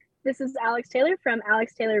This is Alex Taylor from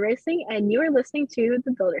Alex Taylor Racing, and you are listening to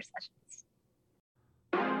the Builder Sessions.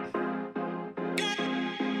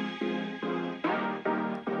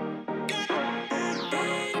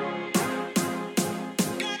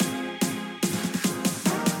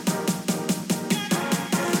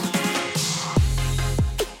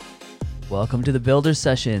 Welcome to the Builder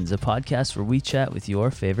Sessions, a podcast where we chat with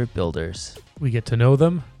your favorite builders. We get to know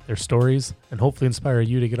them, their stories, and hopefully inspire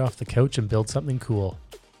you to get off the couch and build something cool.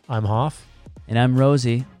 I'm Hoff. And I'm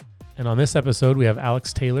Rosie. And on this episode, we have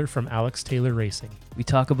Alex Taylor from Alex Taylor Racing. We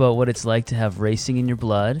talk about what it's like to have racing in your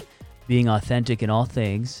blood, being authentic in all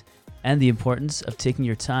things, and the importance of taking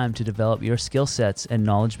your time to develop your skill sets and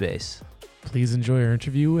knowledge base. Please enjoy our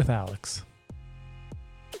interview with Alex.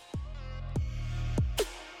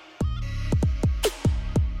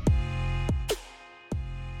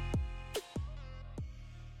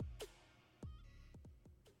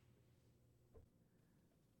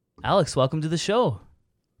 Alex, welcome to the show.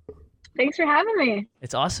 Thanks for having me.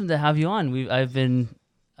 It's awesome to have you on. I've been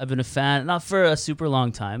a fan, not for a super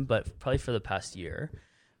long time, but probably for the past year,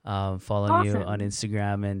 following you on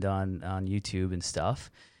Instagram and on YouTube and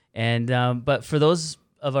stuff. And but for those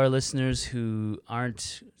of our listeners who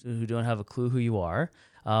don't have a clue who you are,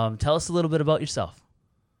 tell us a little bit about yourself.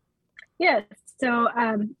 Yes. So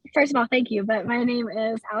first of all, thank you. But my name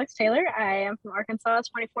is Alex Taylor. I am from Arkansas,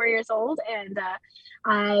 24 years old, and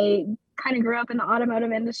I kind of grew up in the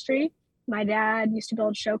automotive industry. My dad used to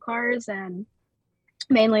build show cars and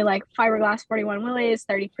mainly like fiberglass 41 wheelies,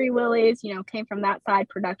 33 wheelies, came from that side,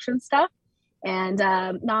 production stuff, and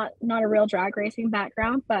not a real drag racing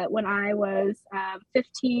background. But when I was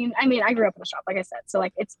 15, I grew up in the shop, like I said. So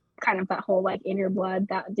like it's kind of that whole like in your blood,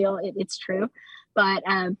 that deal, it's true. But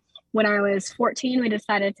when I was 14, we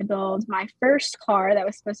decided to build my first car that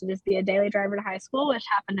was supposed to just be a daily driver to high school, which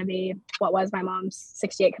happened to be what was my mom's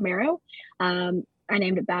 68 Camaro. I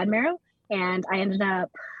named it Bad Marrow, and I ended up,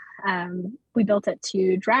 we built it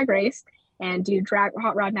to drag race and do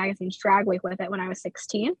Hot Rod Magazine's Drag Week with it when I was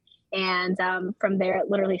 16. And from there, it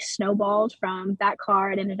literally snowballed from that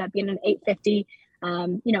car. It ended up being an 850,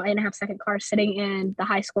 8.5-second car sitting in the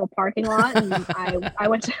high school parking lot. And I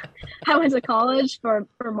went to college for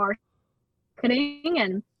marketing,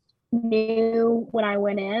 and knew when I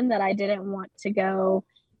went in that I didn't want to go,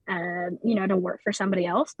 to work for somebody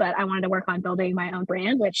else, but I wanted to work on building my own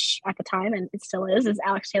brand, which at the time, and it still is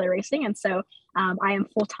Alex Taylor Racing. And so I am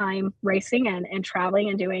full-time racing and traveling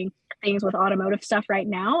and doing things with automotive stuff right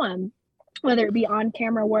now. Whether it be on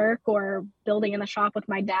camera work or building in the shop with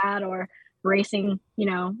my dad or racing,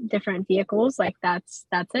 different vehicles, like that's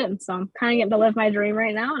it. And so I'm kind of getting to live my dream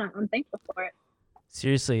right now, and I'm thankful for it.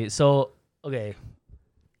 Seriously. So, okay.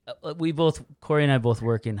 Corey and I both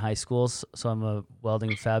work in high schools. So I'm a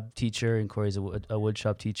welding fab teacher and Corey's a wood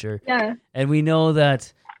shop teacher. Yeah. And we know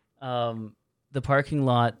that the parking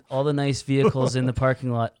lot, all the nice vehicles in the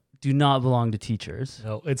parking lot do not belong to teachers.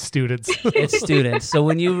 No, it's students. It's students. So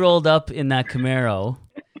when you rolled up in that Camaro,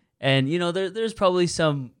 and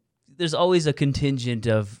there's always a contingent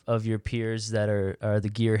of your peers that are the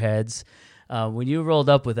gearheads. When you rolled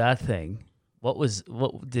up with that thing,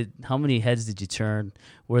 how many heads did you turn?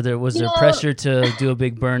 Was there pressure to do a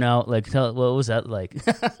big burnout? What was that like?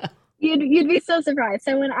 You'd be so surprised.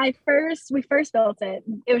 So when we first built it,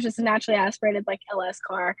 it was just a naturally aspirated like LS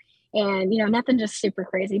car, and nothing just super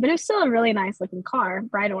crazy, but it was still a really nice looking car,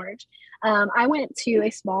 bright orange. I went to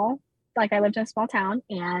I lived in a small town,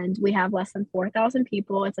 and we have less than 4,000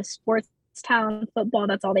 people. It's a sports town, football,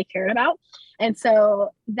 that's all they cared about. And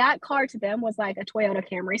so that car to them was like a Toyota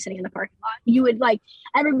Camry sitting in the parking lot. You would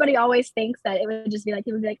everybody always thinks that it would just be like,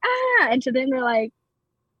 people would be like, ah, and to them they're like,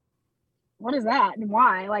 what is that and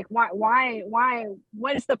why? Like why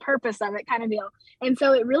what is the purpose of it, kind of deal. And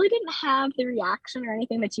so it really didn't have the reaction or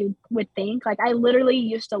anything that you would think. Like I literally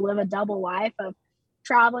used to live a double life of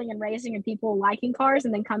traveling and racing and people liking cars,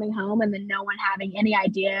 and then coming home and then no one having any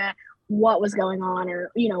idea what was going on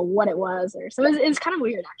or what it was, or so it's kind of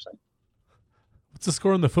weird actually. What's the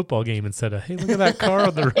score in the football game instead of, hey, look at that car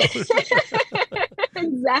on the road?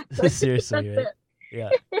 Exactly. Seriously, right? Yeah.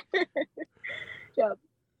 Yep.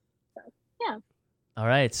 Yeah. All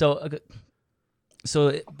right. So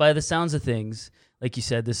by the sounds of things, like you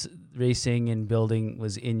said, this racing and building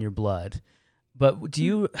was in your blood. But do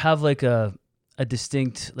you have like a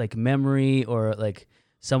distinct like memory or like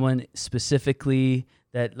someone specifically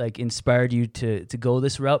that like inspired you to go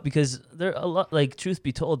this route? Because there are a lot, like, truth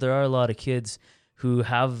be told, there are a lot of kids who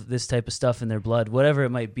have this type of stuff in their blood, whatever it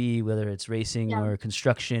might be, whether it's racing or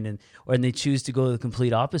construction, and they choose to go the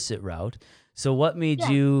complete opposite route. So what made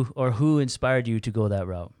you, or who inspired you to go that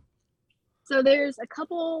route? So there's a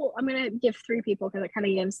couple, I'm going to give three people because it kind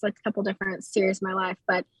of gives like a couple different series of my life.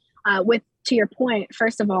 But to your point,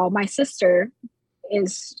 first of all, my sister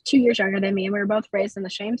is 2 years younger than me, and we were both raised in the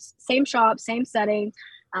same shop, same setting.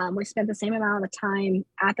 We spent the same amount of time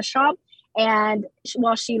at the shop. And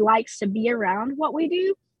while she likes to be around what we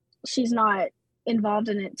do, she's not involved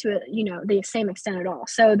in it to the same extent at all.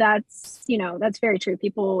 So that's very true.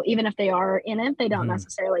 People, even if they are in it, they don't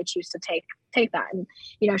necessarily choose to take that. And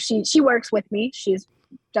she works with me.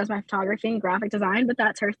 Does my photography and graphic design, but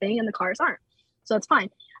that's her thing, and the cars aren't, so it's fine.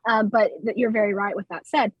 But you're very right with that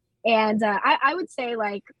said. And I would say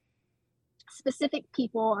like specific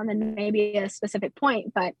people and then maybe a specific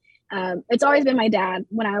point, but it's always been my dad.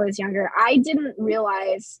 When I was younger, I didn't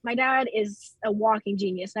realize my dad is a walking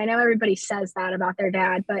genius. And I know everybody says that about their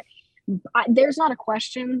dad, but there's not a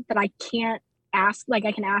question that I can't ask. Like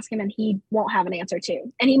I can ask him and he won't have an answer to.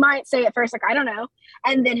 And he might say at first, like, I don't know.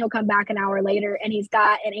 And then he'll come back an hour later and he's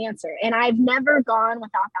got an answer. And I've never gone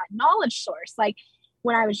without that knowledge source. Like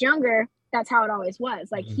when I was younger, that's how it always was.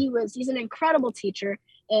 Like he's an incredible teacher.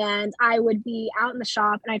 And I would be out in the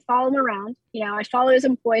shop and I'd follow him around. I'd follow his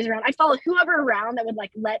employees around. I'd follow whoever around that would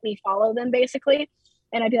like let me follow them basically.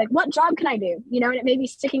 And I'd be like, what job can I do? And it may be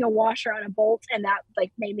sticking a washer on a bolt. And that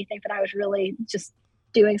like made me think that I was really just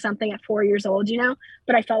doing something at 4 years old,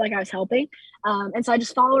 but I felt like I was helping. And so I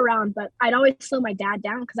just follow around, but I'd always slow my dad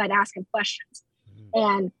down because I'd ask him questions.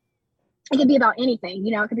 And it could be about anything,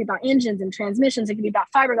 it could be about engines and transmissions. It could be about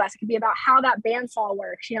fiberglass. It could be about how that bandsaw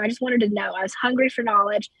works. I just wanted to know. I was hungry for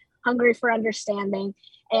knowledge, hungry for understanding.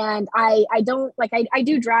 And I don't like, I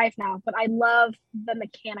do drive now, but I love the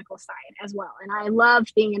mechanical side as well. And I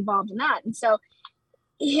loved being involved in that. And so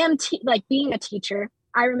like being a teacher,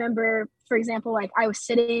 I remember, for example, like I was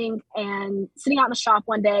sitting out in the shop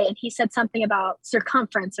one day and he said something about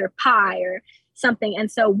circumference or pi or something. And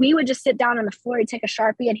so we would just sit down on the floor, he'd take a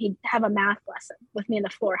Sharpie and he'd have a math lesson with me on the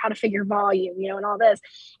floor, how to figure volume, and all this.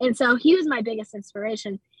 And so he was my biggest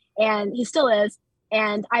inspiration and he still is.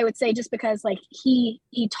 And I would say just because like he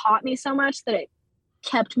taught me so much that it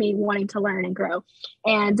kept me wanting to learn and grow.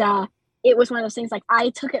 And it was one of those things like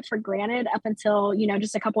I took it for granted up until,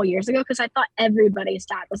 just a couple of years ago, because I thought everybody's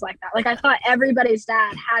dad was like that. Like I thought everybody's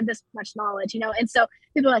dad had this much knowledge, and so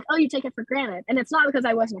people are like, oh, you take it for granted. And it's not because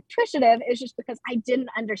I wasn't appreciative. It's just because I didn't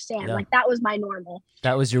understand. Yeah. Like that was my normal.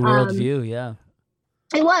 That was your worldview. Yeah,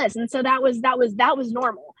 it was. And so that was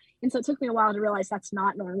normal. And so it took me a while to realize that's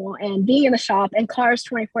not normal. And being in the shop and cars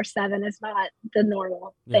 24/7 is not the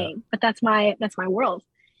normal thing, but that's my world.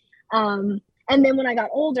 And then when I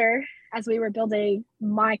got older, as we were building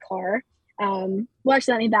my car, well,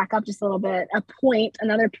 actually, let me back up just a little bit.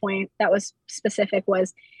 Another point that was specific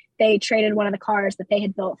was they traded one of the cars that they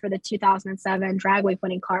had built for the 2007 drag week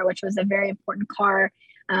winning car, which was a very important car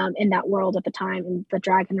in that world at the time, in the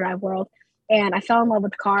drag and drive world. And I fell in love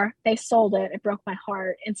with the car. They sold it. It broke my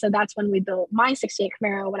heart. And so that's when we built my 68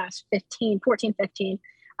 Camaro when I was 14, 15.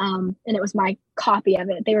 And it was my copy of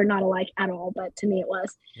it. They were not alike at all, but to me it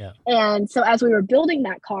was. Yeah. And so as we were building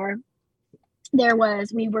that car,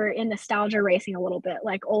 we were in nostalgia racing a little bit,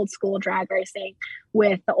 like old school drag racing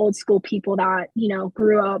with the old school people that,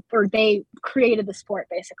 grew up or they created the sport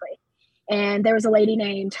basically. And there was a lady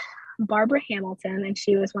named Barbara Hamilton, and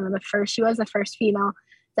she was the first female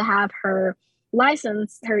to have her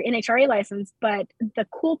license, her NHRA license. But the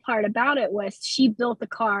cool part about it was she built the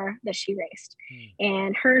car that she raced.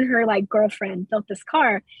 And her like girlfriend built this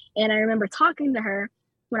car. And I remember talking to her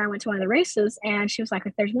when I went to one of the races, and she was like,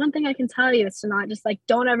 if there's one thing I can tell you, it's to not just like,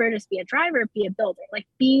 don't ever just be a driver, be a builder, like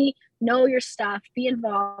know your stuff, be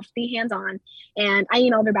involved, be hands-on. And I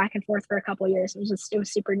emailed her back and forth for a couple of years. It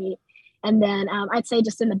was super neat. And then I'd say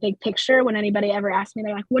just in the big picture, when anybody ever asked me,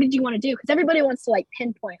 they're like, what did you want to do? Because everybody wants to like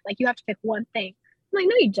pinpoint, like you have to pick one thing. I'm like,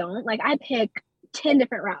 no, you don't. Like I pick 10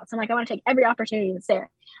 different routes. I'm like, I want to take every opportunity that's there.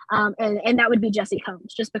 And that would be Jessie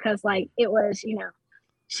Combs, just because like it was,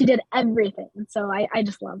 she did everything. And so I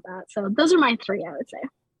just love that. So those are my three, I would say.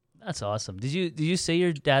 That's awesome. Did you say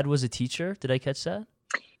your dad was a teacher? Did I catch that?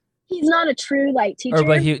 He's not a true like teacher,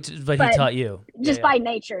 but he taught you just by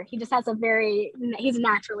nature. He just has he's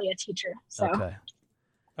naturally a teacher. So okay.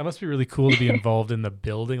 That must be really cool to be involved in the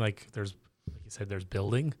building. Like you said, there's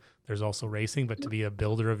building, there's also racing, but to be a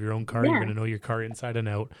builder of your own car, you're going to know your car inside and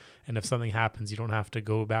out. And if something happens, you don't have to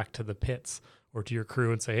go back to the pits or to your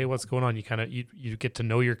crew and say, hey, what's going on? You kind of, you get to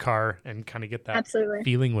know your car and kind of get that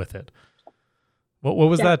feeling with it. What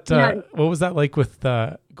was that? What was that like with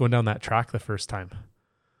going down that track the first time?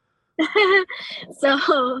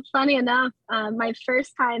 So funny enough, my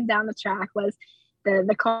first time down the track was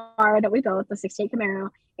the car that we built, the 68 Camaro.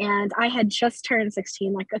 And I had just turned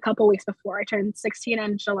 16, like a couple weeks before. I turned 16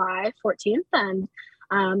 on July 14th. And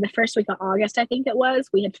the first week of August, I think it was,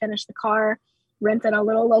 we had finished the car, rented a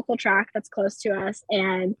little local track that's close to us.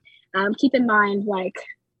 And keep in mind, like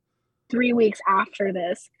 3 weeks after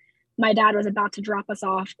this, my dad was about to drop us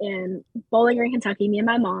off in Bowling Green, Kentucky, me and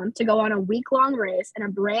my mom, to go on a week-long race in a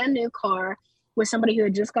brand new car with somebody who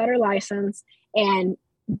had just got her license and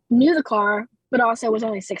knew the car, but also was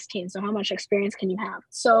only 16. So how much experience can you have?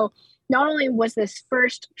 So not only was this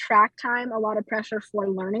first track time a lot of pressure for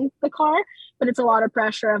learning the car, but it's a lot of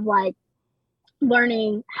pressure of like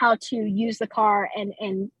learning how to use the car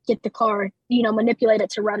and get the car, you know, manipulate it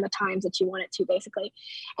to run the times that you want it to, basically.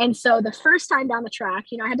 And so the first time down the track,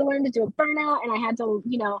 you know, I had to learn to do a burnout, and I had to,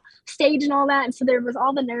 you know, stage and all that. And so there was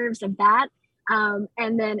all the nerves of that.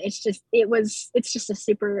 And then it was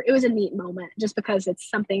a neat moment, just because it's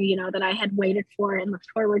something, you know, that I had waited for and looked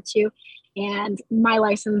forward to. And my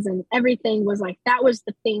license and everything was like, that was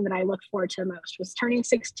the thing that I looked forward to the most, was turning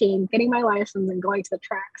 16, getting my license and going to the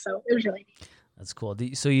track. So it was really neat. That's cool.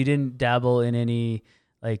 So you didn't dabble in any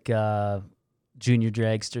like junior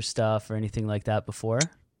dragster stuff or anything like that before?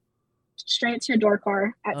 Straight to a door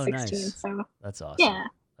car at 16. Nice. So that's awesome. Yeah.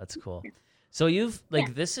 That's cool. So you've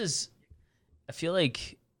like, this is, I feel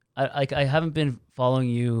like I haven't been following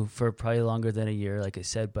you for probably longer than a year, like I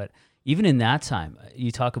said, but even in that time, you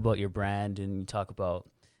talk about your brand and you talk about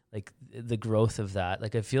like the growth of that.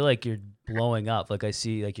 Like, I feel like you're blowing up. Like, I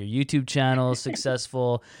see like your YouTube channel is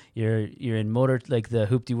successful. You're in motor, like the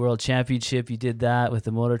Hoopty World Championship. You did that with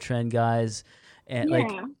the Motor Trend guys. And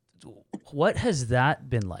like, what has that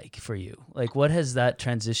been like for you? Like, what has that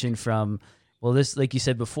transition from, well, this, like you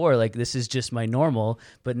said before, like this is just my normal,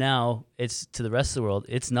 but now it's to the rest of the world,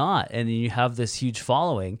 it's not. And you have this huge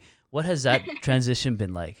following. What has that transition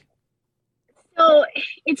been like? So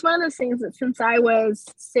it's one of those things that since I was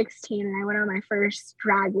 16 and I went on my first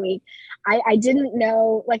drag week, I didn't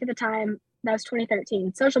know, like at the time, that was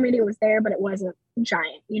 2013. Social media was there, but it wasn't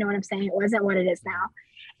giant. You know what I'm saying? It wasn't what it is now.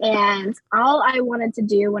 And all I wanted to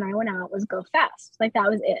do when I went out was go fast. Like, that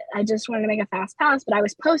was it. I just wanted to make a fast pass, but I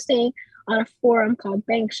was posting on a forum called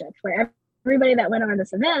Bankshift, where everybody that went on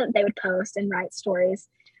this event, they would post and write stories,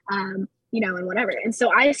 you know, and whatever. And so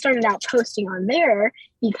I started out posting on there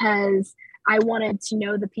because I wanted to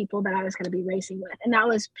know the people that I was going to be racing with. And that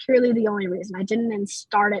was purely the only reason. I didn't then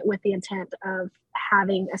start it with the intent of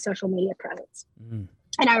having a social media presence. Mm.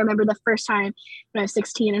 And I remember the first time when I was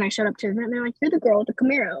 16 and I showed up to an event, and they're like, "You're the girl with the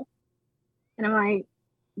Camaro." And I'm like,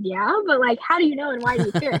 "Yeah, but like, how do you know and why do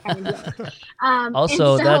you care?" Kind of deal.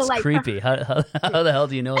 Also, so, that's like, creepy. How the hell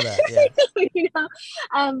do you know that? Yeah. You know,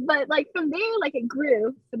 but like from there, like it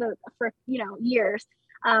grew for you know, years.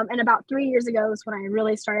 And about 3 years ago was when I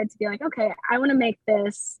really started to be like, okay, I want to make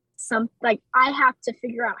this like, I have to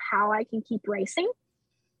figure out how I can keep racing.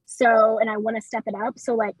 So, and I want to step it up.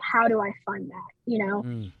 So like, how do I fund that, you know?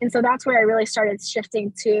 And so that's where I really started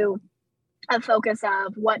shifting to a focus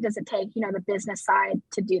of what does it take, you know, the business side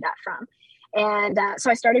to do that from. And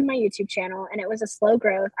so I started my YouTube channel, and it was a slow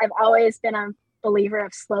growth. I've always been a believer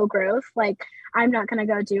of slow growth. Like, I'm not going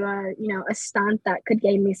to go do a stunt that could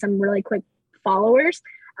gain me some really quick followers,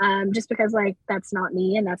 just because like that's not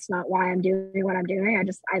me, and that's not why I'm doing what I'm doing.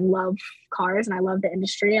 I love cars, and I love the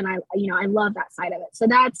industry, and I love that side of it. So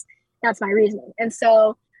that's my reasoning. And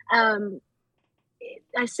so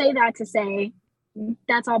I say that to say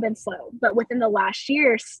that's all been slow, but within the last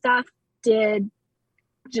year, stuff did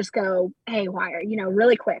just go haywire, you know,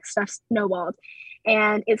 really quick. Stuff snowballed.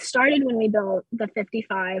 And it started when we built the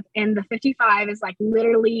 55, and the 55 is like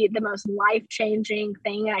literally the most life-changing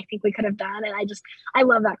thing I think we could have done. And I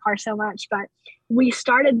love that car so much. But we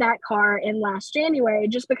started that car in last January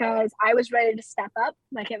just because I was ready to step up.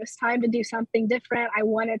 Like, it was time to do something different. I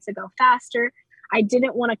wanted to go faster. I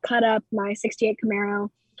didn't want to cut up my 68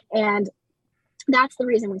 Camaro. And that's the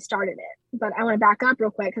reason we started it. But I want to back up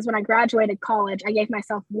real quick, because when I graduated college, I gave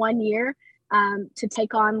myself 1 year to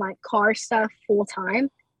take on like car stuff full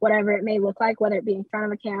time, whatever it may look like, whether it be in front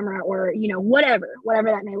of a camera or, you know, whatever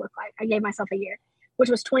that may look like. I gave myself a year, which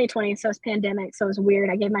was 2020. So it's pandemic. So it was weird.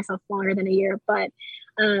 I gave myself longer than a year, but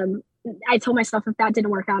I told myself if that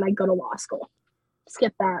didn't work out, I'd go to law school.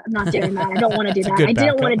 Skip that. I'm not doing that. I don't want to do that. I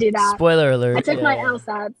didn't want to do that. Spoiler alert. I took my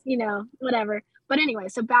LSATs, you know, whatever. But anyway,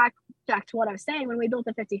 so back to what I was saying, when we built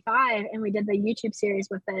the 55 and we did the YouTube series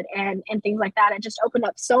with it and things like that, it just opened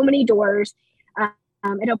up so many doors.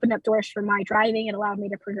 It opened up doors for my driving. It allowed me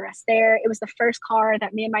to progress there. It was the first car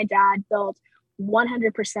that me and my dad built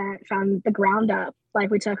 100% from the ground up. Like,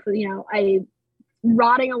 we took, you know, a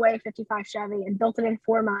rotting away 55 Chevy and built it in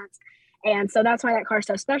 4 months And so that's why that car is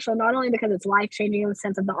so special, not only because it's life changing in the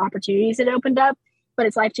sense of the opportunities it opened up, but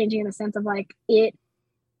it's life changing in the sense of like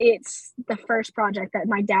it's the first project that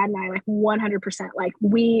my dad and I like 100% like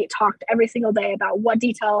we talked every single day about what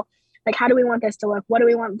detail, like how do we want this to look, what do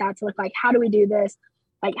we want that to look like, how do we do this,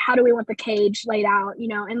 like how do we want the cage laid out, you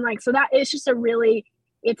know. And like so that it's just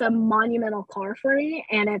it's a monumental car for me,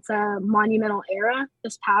 and it's a monumental era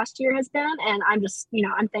this past year has been, and I'm just, you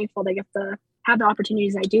know, I'm thankful to get to have the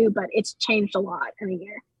opportunities I do, but it's changed a lot in a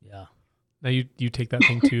year. Yeah. Now you take that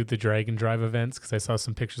thing to the drag and drive events, because I saw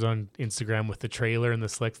some pictures on Instagram with the trailer and the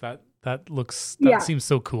slicks. That seems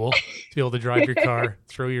so cool to be able to drive your car,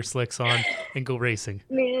 throw your slicks on, and go racing.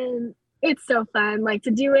 Man, it's so fun, like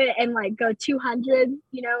to do it and like go 200,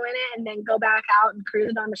 you know, in it, and then go back out and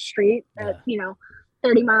cruise it on the street at, you know,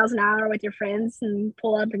 30 miles an hour with your friends and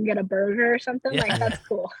pull up and get a burger or something. Like that's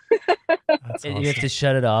cool. That's awesome. You have to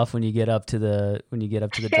shut it off when you get up to the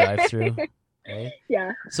drive-through. Right?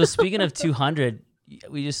 Yeah. So speaking of 200,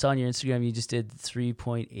 we just saw on your Instagram you just did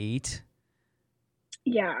 3.8.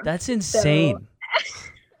 Yeah. That's insane.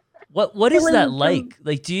 So, what is that like?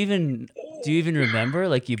 Like do you even remember?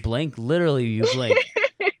 Like you blink, literally you blink.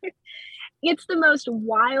 It's the most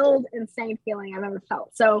wild, insane feeling I've ever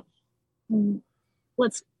felt. So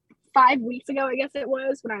 5 weeks ago, I guess it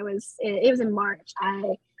was in March.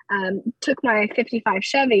 I took my 55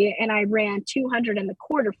 Chevy and I ran 200 in the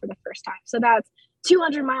quarter for the first time. So that's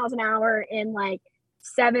 200 miles an hour in like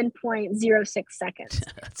 7.06 seconds.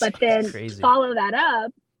 But then crazy. Follow that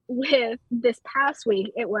up with this past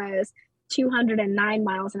week, it was 209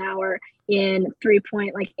 miles an hour in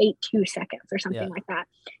 3.82 seconds or something like that.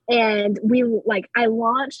 And I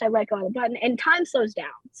launched, I let go of the button, and time slows down.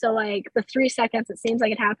 So like the 3 seconds, it seems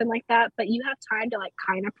like it happened like that, but you have time to like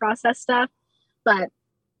kind of process stuff. But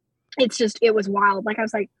it was wild. Like I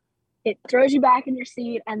was like, it throws you back in your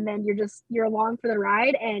seat, and then you're along for the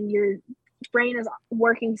ride, and your brain is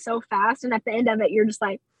working so fast. And at the end of it, you're just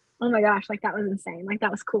like, oh my gosh, like that was insane. Like that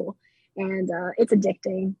was cool. And it's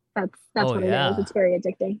addicting. That's what it is. It's very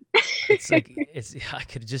addicting. I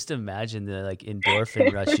could just imagine the like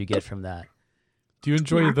endorphin rush you get from that. Do you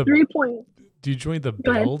enjoy the 3 point? Do you enjoy the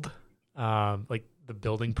build? Like the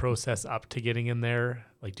building process up to getting in there?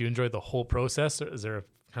 Like, do you enjoy the whole process, or is there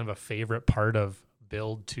kind of a favorite part of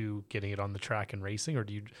build to getting it on the track and racing, or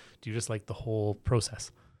do you just like the whole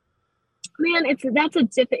process? Man, that's a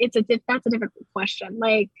difficult question.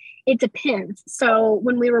 Like, it depends. So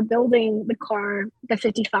when we were building the car, the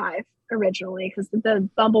 55 originally, because the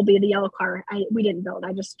Bumblebee, the yellow car, we didn't build.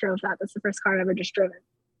 I just drove that. That's the first car I've ever just driven.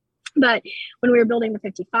 But when we were building the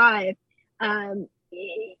 55, I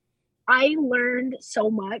learned so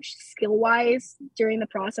much skill-wise during the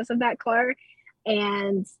process of that car,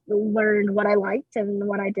 and learned what I liked and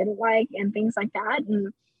what I didn't like and things like that.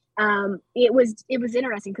 And it was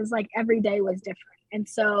interesting because like every day was different. And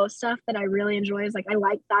so stuff that I really enjoy is like, I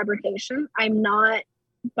like fabrication. I'm not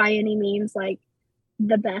by any means like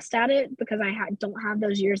the best at it because I don't have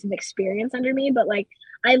those years of experience under me, but like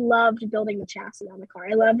I loved building the chassis on the car.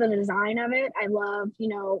 I love the design of it. I loved,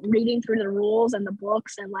 reading through the rules and the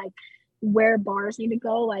books and like where bars need to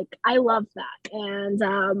go. Like I love that.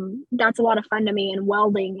 And that's a lot of fun to me, and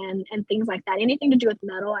welding and things like that. Anything to do with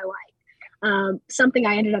metal, I like. Something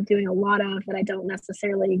I ended up doing a lot of that I don't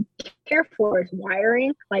necessarily care for is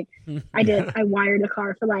wiring. Like I wired a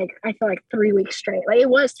car for like, I feel like 3 weeks straight. Like it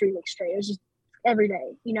was 3 weeks straight. It was just every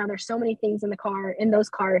day. There's so many things in those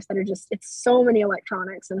cars that are just, it's so many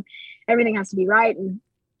electronics and everything has to be right. And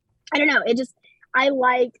I don't know, I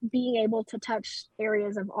like being able to touch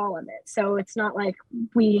areas of all of it. So it's not like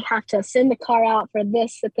we have to send the car out for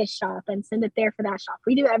this at this shop and send it there for that shop.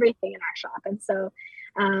 We do everything in our shop. And so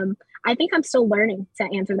I think I'm still learning to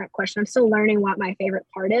answer that question. I'm still learning what my favorite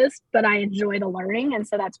part is, but I enjoy the learning. And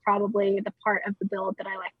so that's probably the part of the build that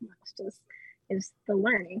I like most is the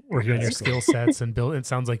learning. Working on your skill sets and build. It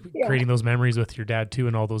sounds like creating those memories with your dad too,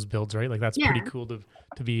 and all those builds, right? Like that's pretty cool to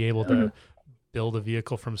be able to build a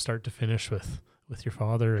vehicle from start to finish with your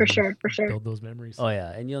father. For sure. Build those memories. Oh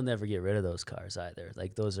yeah. And you'll never get rid of those cars either.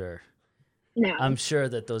 Like those are, no, I'm sure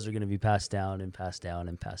that those are going to be passed down and passed down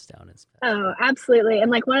and passed down. Oh, absolutely.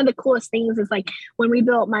 And like one of the coolest things is like when we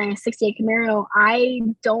built my 68 Camaro, I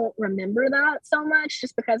don't remember that so much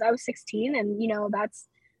just because I was 16 and that's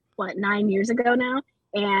 9 years ago now.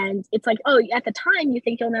 And it's like, oh, at the time you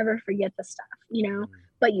think you'll never forget the stuff,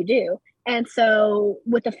 but you do. And so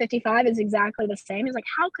with the 55 is exactly the same. It's like,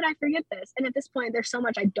 how could I forget this? And at this point, there's so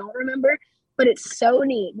much I don't remember, but it's so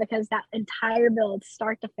neat because that entire build,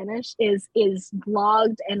 start to finish, is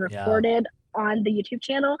vlogged and recorded on the YouTube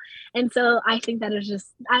channel. And so I think that is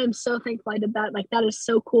just, I am so thankful I did that. Like, that is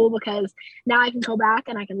so cool, because now I can go back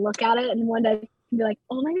and I can look at it and one day be like,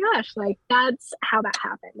 oh my gosh, like that's how that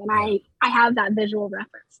happened. And I have that visual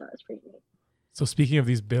reference. So it's pretty neat. So speaking of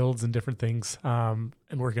these builds and different things, and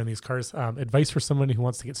working on these cars, advice for someone who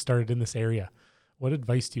wants to get started in this area, what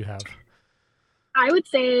advice do you have? I would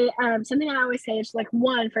say something I always say is like,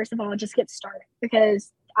 one, first of all, just get started,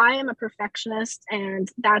 because I am a perfectionist and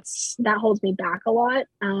that holds me back a lot,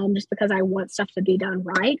 just because I want stuff to be done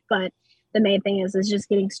right. But the main thing is just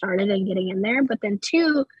getting started and getting in there. But then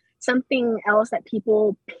two, something else that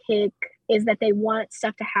people pick is that they want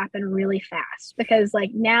stuff to happen really fast, because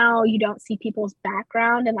like now you don't see people's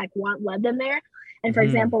background and like what led them there. And for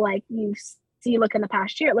example, like you look in the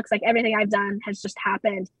past year, it looks like everything I've done has just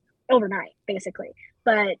happened overnight, basically.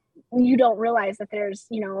 But you don't realize that there's,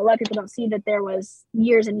 a lot of people don't see that there was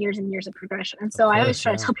years and years and years of progression. And so I always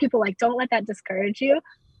try to tell people, like, don't let that discourage you.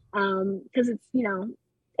 Because it's,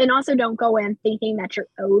 and also don't go in thinking that you're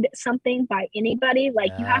owed something by anybody.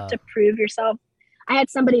 Like you have to prove yourself. I had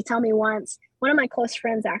somebody tell me once, one of my close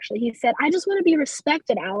friends, actually, he said, I just want to be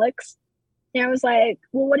respected, Alex. And I was like,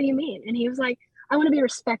 well, what do you mean? And he was like, I want to be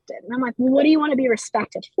respected. And I'm like, well, what do you want to be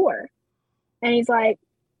respected for? And he's like,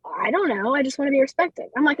 I don't know. I just want to be respected.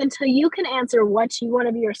 I'm like, until you can answer what you want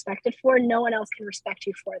to be respected for, no one else can respect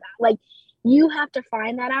you for that. Like, you have to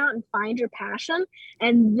find that out and find your passion,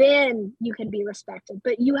 and then you can be respected,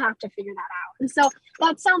 but you have to figure that out. And so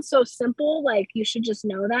that sounds so simple. Like you should just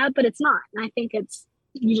know that, but it's not. And I think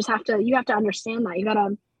you have to understand that. You got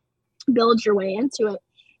to build your way into it,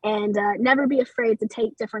 and never be afraid to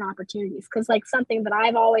take different opportunities. Cause like something that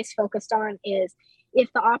I've always focused on is, if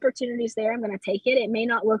the opportunity is there, I'm going to take it. It may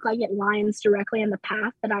not look like it lines directly in the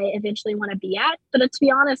path that I eventually want to be at, but to be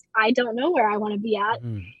honest, I don't know where I want to be at.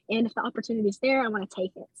 And if the opportunity is there, I want to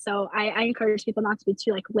take it. So I encourage people not to be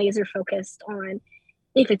too like laser focused on,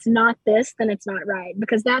 if it's not this, then it's not right,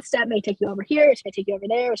 because that step may take you over here, which may take you over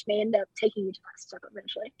there, which may end up taking you to that step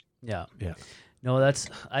eventually. Yeah. Yeah. No,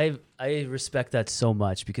 I respect that so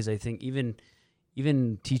much, because I think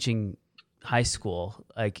even teaching high school,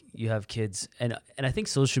 like you have kids, and I think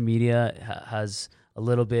social media is a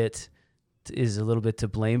little bit to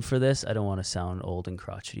blame for this. I don't want to sound old and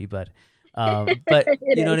crotchety, but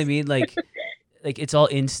you know what I mean? Like it's all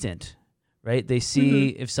instant, right? They see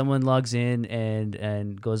if someone logs in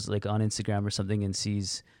and goes like on Instagram or something and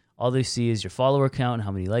sees, all they see is your follower count and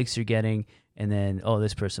how many likes you're getting. And then, oh,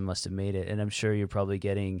 this person must have made it. And I'm sure you're probably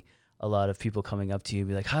getting a lot of people coming up to you and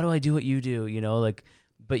be like, how do I do what you do?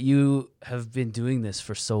 But you have been doing this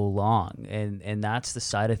for so long, and that's the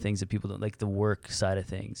side of things that people don't like, the work side of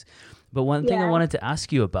things. But one thing I wanted to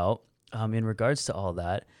ask you about, in regards to all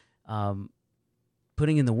that,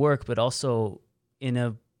 putting in the work, but also in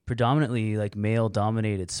a predominantly like male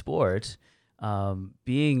dominated sport,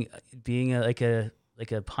 being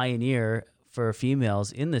a pioneer for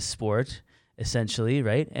females in this sport, essentially,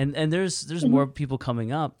 right? And there's more people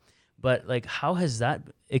coming up, but like, how has that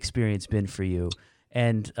experience been for you?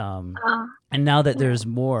 And now that there's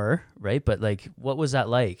more, right? But like, what was that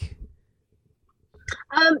like?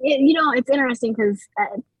 It's interesting, because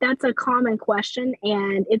that's a common question,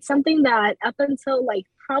 and it's something that up until like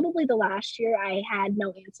probably the last year, I had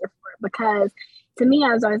no answer for, because to me,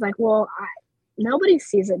 I was always like, well, nobody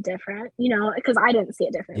sees it different, because I didn't see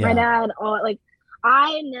it different. My dad,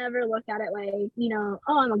 I never looked at it like,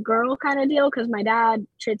 oh, I'm a girl kind of deal, because my dad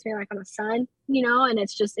treats me like I'm a son, and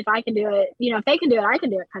it's just, if I can do it, if they can do it, I can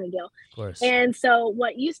do it kind of deal. Of course. And so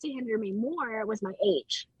what used to hinder me more was my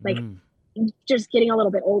age, like just getting a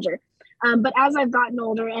little bit older. But as I've gotten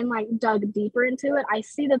older and like dug deeper into it, I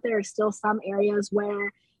see that there are still some areas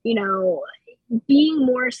where, being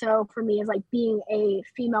more so for me is like being a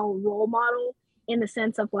female role model, in the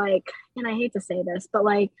sense of like, and I hate to say this, but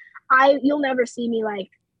like, you'll never see me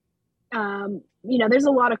like, there's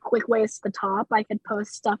a lot of quick ways to the top. I could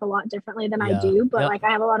post stuff a lot differently than I do, but like,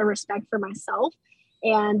 I have a lot of respect for myself,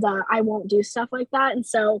 and I won't do stuff like that. And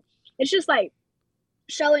so it's just like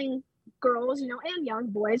showing girls, and young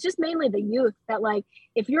boys, just mainly the youth, that like,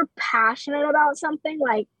 if you're passionate about something,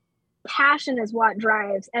 like passion is what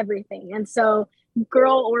drives everything. And so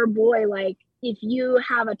girl or boy, like, if you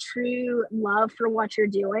have a true love for what you're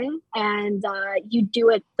doing, and you do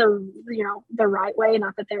it the right way,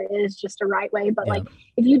 not that there is just a right way, but like,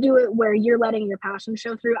 if you do it where you're letting your passion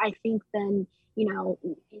show through, I think then,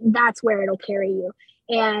 that's where it'll carry you.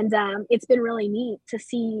 And it's been really neat to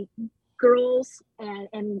see girls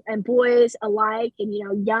and boys alike, and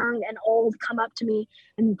young and old, come up to me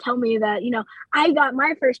and tell me that I got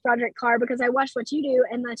my first project car because I watched what you do,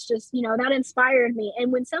 and that's just that inspired me.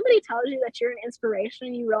 And when somebody tells you that you're an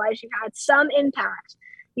inspiration, you realize you've had some impact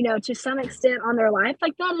to some extent on their life,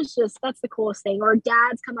 like that's the coolest thing. Or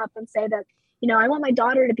dads come up and say that I want my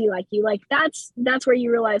daughter to be like you. Like that's where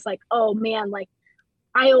you realize, like, oh man, like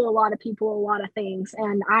I owe a lot of people a lot of things,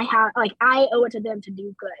 and I owe it to them to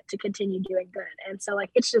do good, to continue doing good. And so like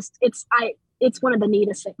it's one of the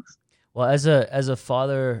neatest things. Well, as a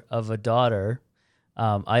father of a daughter,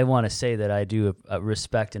 I want to say that I do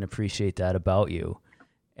respect and appreciate that about you,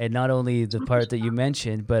 and not only the part that you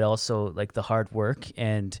mentioned, but also like the hard work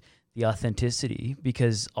and the authenticity,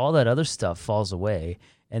 because all that other stuff falls away,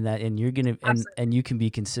 and you're gonna and you can be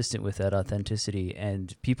consistent with that authenticity,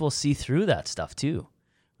 and people see through that stuff too.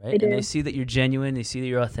 Right? And they see that you're genuine. They see that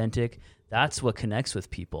you're authentic. That's what connects with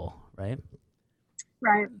people, right?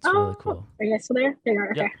 Right. It's really cool. Are you guys still there? There you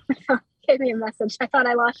are. Yep. Okay. Gave me a message. I thought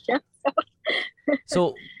I lost you.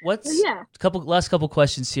 So last couple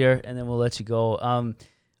questions here, and then we'll let you go.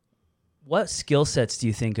 What skill sets do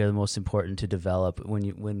you think are the most important to develop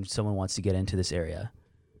when someone wants to get into this area?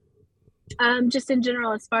 Just in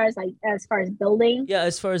general, as far as building. Yeah,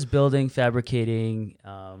 as far as building, fabricating,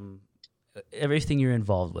 everything you're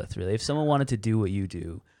involved with, really. If someone wanted to do what you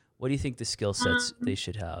do, what do you think the skill sets they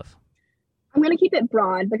should have? I'm going to keep it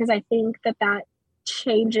broad, because I think that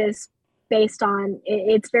changes based on,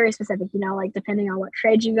 it's very specific, like depending on what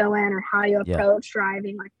trade you go in or how you approach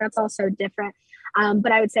driving, like that's also different.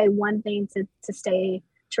 But I would say one thing to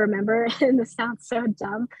remember, and this sounds so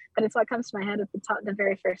dumb, but it's what comes to my head at the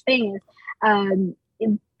very first thing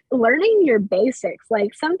is, learning your basics.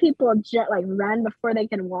 Like some people run before they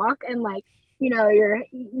can walk, and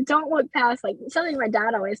don't look past, like something my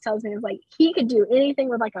dad always tells me is like he could do anything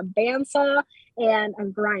with like a bandsaw and a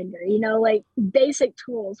grinder, like basic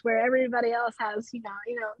tools, where everybody else has,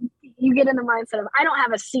 you get in the mindset of, I don't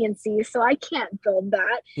have a CNC, so I can't build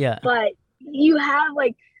that. Yeah. But you have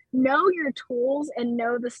know your tools and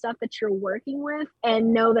know the stuff that you're working with,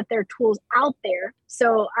 and know that there are tools out there.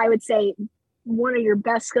 So I would say one of your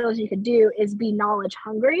best skills you could do is be knowledge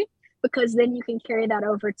hungry, because then you can carry that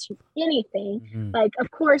over to anything. Mm-hmm. Like,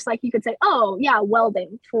 of course, like you could say, oh yeah,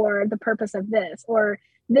 welding for the purpose of this, or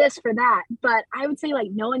this for that. But I would say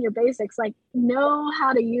knowing your basics, know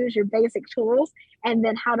how to use your basic tools, and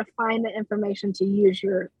then how to find the information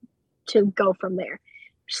to go from there.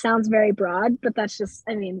 Which sounds very broad, but that's just,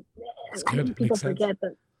 I mean, people forget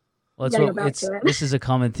that. Well, this is a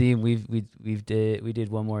common theme. We did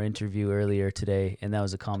one more interview earlier today, and that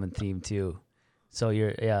was a common theme too. So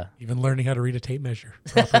even learning how to read a tape measure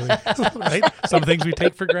properly, right? Some things we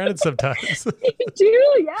take for granted sometimes. You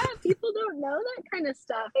do, yeah. People don't know that kind of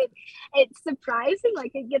stuff. It's surprising.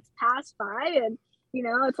 Like it gets passed by, and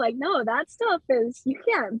it's like, no, that stuff is, you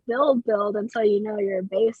can't build until you know your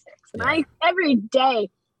basics. And I every day,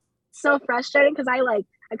 so frustrating, because I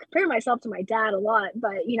compare myself to my dad a lot,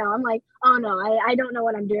 but I'm like, oh no, I don't know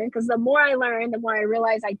what I'm doing, because the more I learn, the more I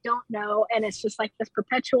realize I don't know, and it's just like this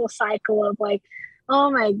perpetual cycle of like, oh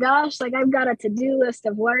my gosh, like I've got a to-do list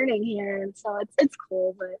of learning here, and so it's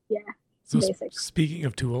cool, but yeah. So speaking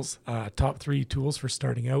of tools, top 3 tools for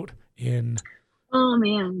starting out in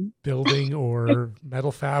building or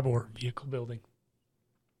metal fab or vehicle building.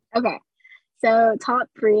 Okay. So top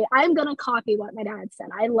 3, I'm going to copy what my dad said.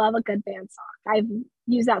 I love a good bandsaw. I've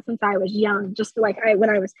used that since I was young. Just when I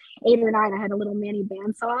was 8 or 9, I had a little mini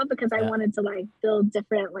bandsaw, because I wanted to build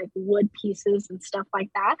different wood pieces and stuff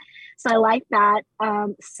like that. So I like that.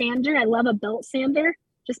 Sander, I love a belt sander,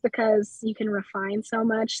 just because you can refine so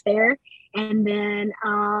much there. And then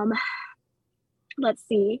let's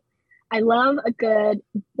see. I love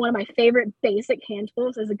one of my favorite basic hand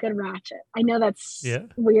tools is a good ratchet. I know that's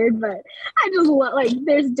weird, but I just love,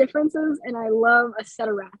 there's differences, and I love a set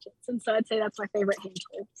of ratchets. And so I'd say that's my favorite hand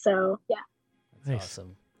tool. So yeah. That's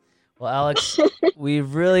awesome. Well, Alex, we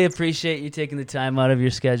really appreciate you taking the time out of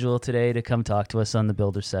your schedule today to come talk to us on the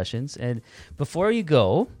Builder Sessions. And before you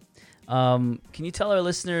go, can you tell our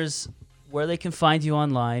listeners where they can find you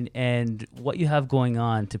online and what you have going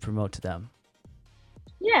on to promote to them?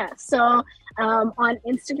 Yeah, so on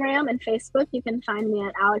Instagram and Facebook, you can find me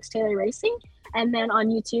at Alex Taylor Racing. And then on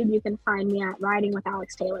YouTube, you can find me at Riding with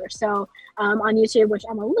Alex Taylor. So on YouTube, which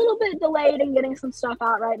I'm a little bit delayed in getting some stuff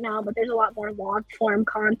out right now, but there's a lot more long form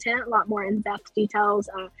content, a lot more in-depth details.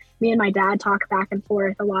 Me and my dad talk back and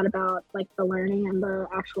forth a lot about the learning and the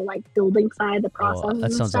actual building side, the process. Oh,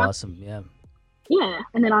 that sounds awesome. Yeah. Yeah,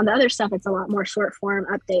 and then on the other stuff, it's a lot more short form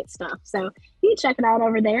update stuff. So you can check it out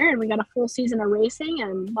over there, and we got a full season of racing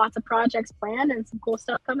and lots of projects planned and some cool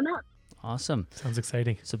stuff coming up. Awesome. Sounds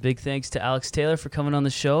exciting. So big thanks to Alex Taylor for coming on the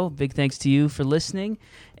show. Big thanks to you for listening.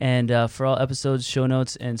 And for all episodes, show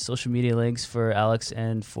notes, and social media links for Alex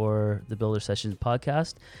and for the Builder Sessions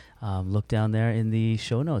podcast, look down there in the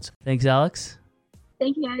show notes. Thanks, Alex.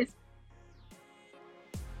 Thank you, guys.